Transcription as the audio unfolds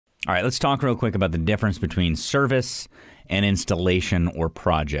All right, let's talk real quick about the difference between service and installation or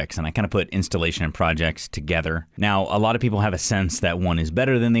projects. And I kind of put installation and projects together. Now, a lot of people have a sense that one is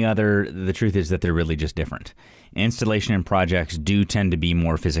better than the other. The truth is that they're really just different. Installation and projects do tend to be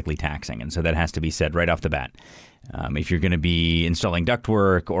more physically taxing, and so that has to be said right off the bat. If you're going to be installing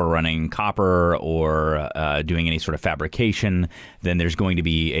ductwork or running copper or doing any sort of fabrication, then there's going to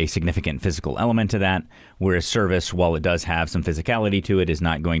be a significant physical element to that, whereas service, while it does have some physicality to it, is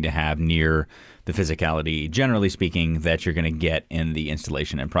not going to have near the physicality, generally speaking, that you're going to get in the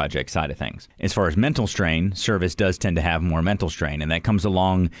installation and project side of things. As far as mental strain, service does tend to have more mental strain, and that comes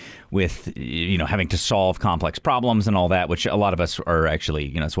along with, having to solve complex problems and all that, which a lot of us are actually,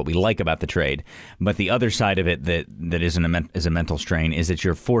 it's what we like about the trade. But the other side of it that is a mental strain is that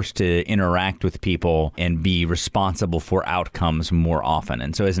you're forced to interact with people and be responsible for outcomes more often.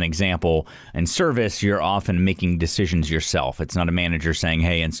 And so as an example, in service, you're often making decisions yourself. It's not a manager saying,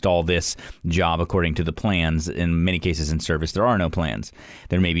 hey, install this job according to the plans. In many cases in service, there are no plans.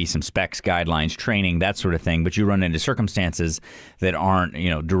 There may be some specs, guidelines, training, that sort of thing, but you run into circumstances that aren't,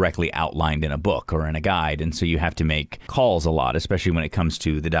 directly outlined in a book or in a guide. And so you have to make calls a lot, especially when it comes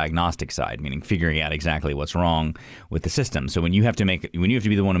to the diagnostic side, meaning figuring out exactly what's wrong with the system. So when you have to be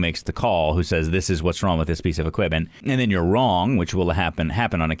the one who makes the call, who says this is what's wrong with this piece of equipment, and then you're wrong, which will happen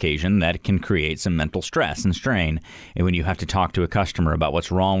on occasion, that can create some mental stress and strain. And when you have to talk to a customer about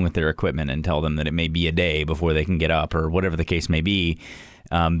what's wrong with their equipment and tell them that it may be a day before they can get up or whatever the case may be,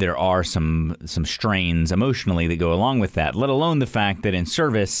 there are some strains emotionally that go along with that, let alone the fact that in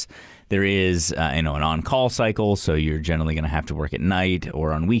service, there is an on-call cycle, so you're generally going to have to work at night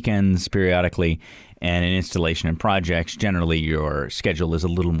or on weekends periodically. And in installation and projects, generally your schedule is a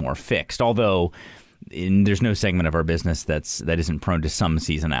little more fixed, although there's no segment of our business that isn't prone to some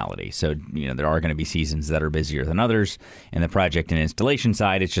seasonality. So, there are going to be seasons that are busier than others. In the project and installation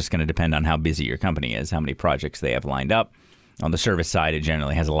side, it's just going to depend on how busy your company is, how many projects they have lined up. On the service side, it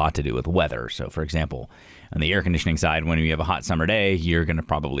generally has a lot to do with weather. So, for example, on the air conditioning side, when you have a hot summer day, you're going to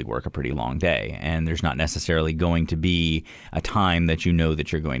probably work a pretty long day. And there's not necessarily going to be a time that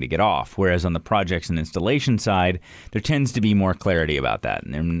that you're going to get off. Whereas on the projects and installation side, there tends to be more clarity about that.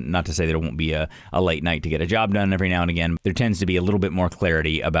 And not to say there won't be a late night to get a job done every now and again. There tends to be a little bit more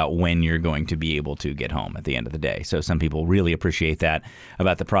clarity about when you're going to be able to get home at the end of the day. So some people really appreciate that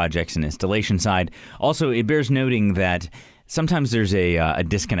about the projects and installation side. Also, it bears noting that sometimes there's a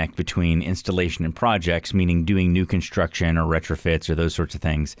disconnect between installation and projects, meaning doing new construction or retrofits or those sorts of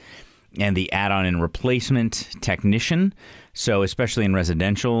things, and the add-on and replacement technician. So especially in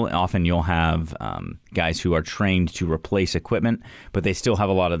residential, often you'll have guys who are trained to replace equipment, but they still have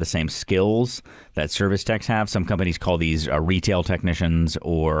a lot of the same skills that service techs have. Some companies call these retail technicians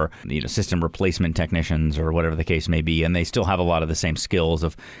or system replacement technicians or whatever the case may be, and they still have a lot of the same skills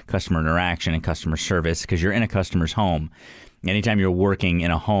of customer interaction and customer service because you're in a customer's home. Anytime you're working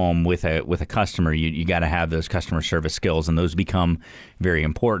in a home with a customer, you got to have those customer service skills, and those become very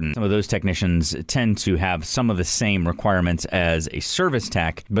important. Some of those technicians tend to have some of the same requirements as a service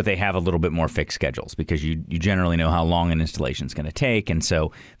tech, but they have a little bit more fixed schedules because you generally know how long an installation is going to take, and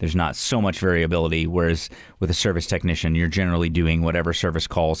so there's not so much variability, whereas with a service technician, you're generally doing whatever service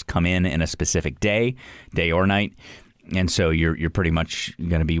calls come in a specific day or night. And so you're pretty much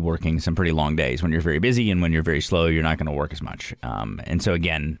going to be working some pretty long days. When you're very busy and when you're very slow, you're not going to work as much. And so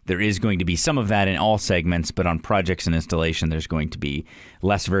again, there is going to be some of that in all segments, but on projects and installation, there's going to be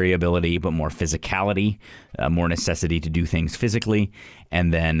less variability, but more physicality, more necessity to do things physically.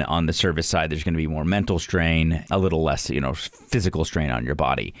 And then on the service side, there's going to be more mental strain, a little less, physical strain on your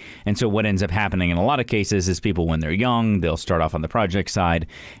body. And so what ends up happening in a lot of cases is people, when they're young, they'll start off on the project side,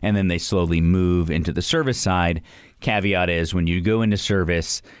 and then they slowly move into the service side. Caveat is when you go into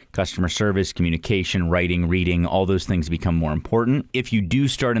service, customer service, communication, writing, reading, all those things become more important. If you do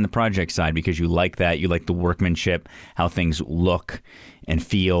start in the project side because you like that, you like the workmanship, how things look and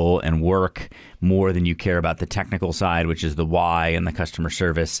feel and work more than you care about the technical side, which is the why and the customer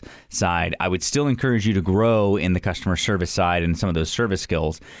service side, I would still encourage you to grow in the customer service side and some of those service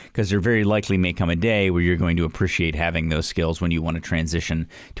skills, because there very likely may come a day where you're going to appreciate having those skills when you want to transition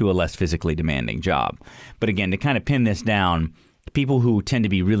to a less physically demanding job. But again, to kind of pin this down, people who tend to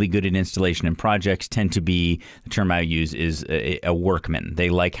be really good at installation and projects tend to be, the term I use is a workman. They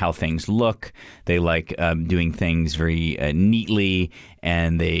like how things look. They like doing things very neatly,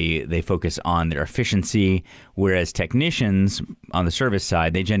 and they focus on their efficiency. Whereas technicians on the service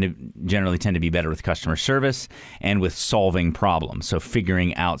side, they generally tend to be better with customer service and with solving problems, so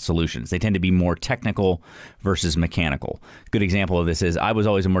figuring out solutions. They tend to be more technical versus mechanical. Good example of this is I was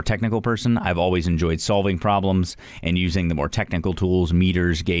always a more technical person. I've always enjoyed solving problems and using the more technical technical tools,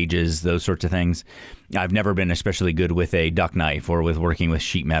 meters, gauges, those sorts of things. I've never been especially good with a duct knife or with working with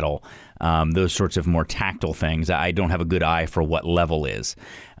sheet metal. Those sorts of more tactile things. I don't have a good eye for what level is.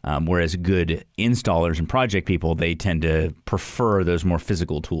 Whereas good installers and project people, they tend to prefer those more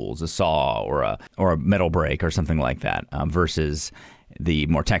physical tools, a saw or a metal brake or something like that, versus the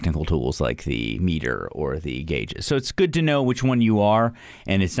more technical tools like the meter or the gauges. So it's good to know which one you are,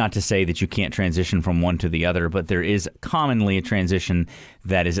 and it's not to say that you can't transition from one to the other, but there is commonly a transition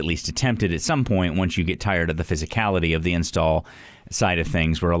that is at least attempted at some point once you get tired of the physicality of the install side of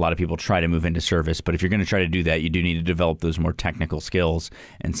things, where a lot of people try to move into service. But if you're going to try to do that, you do need to develop those more technical skills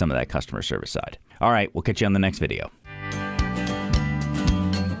and some of that customer service side. All right, we'll catch you on the next video.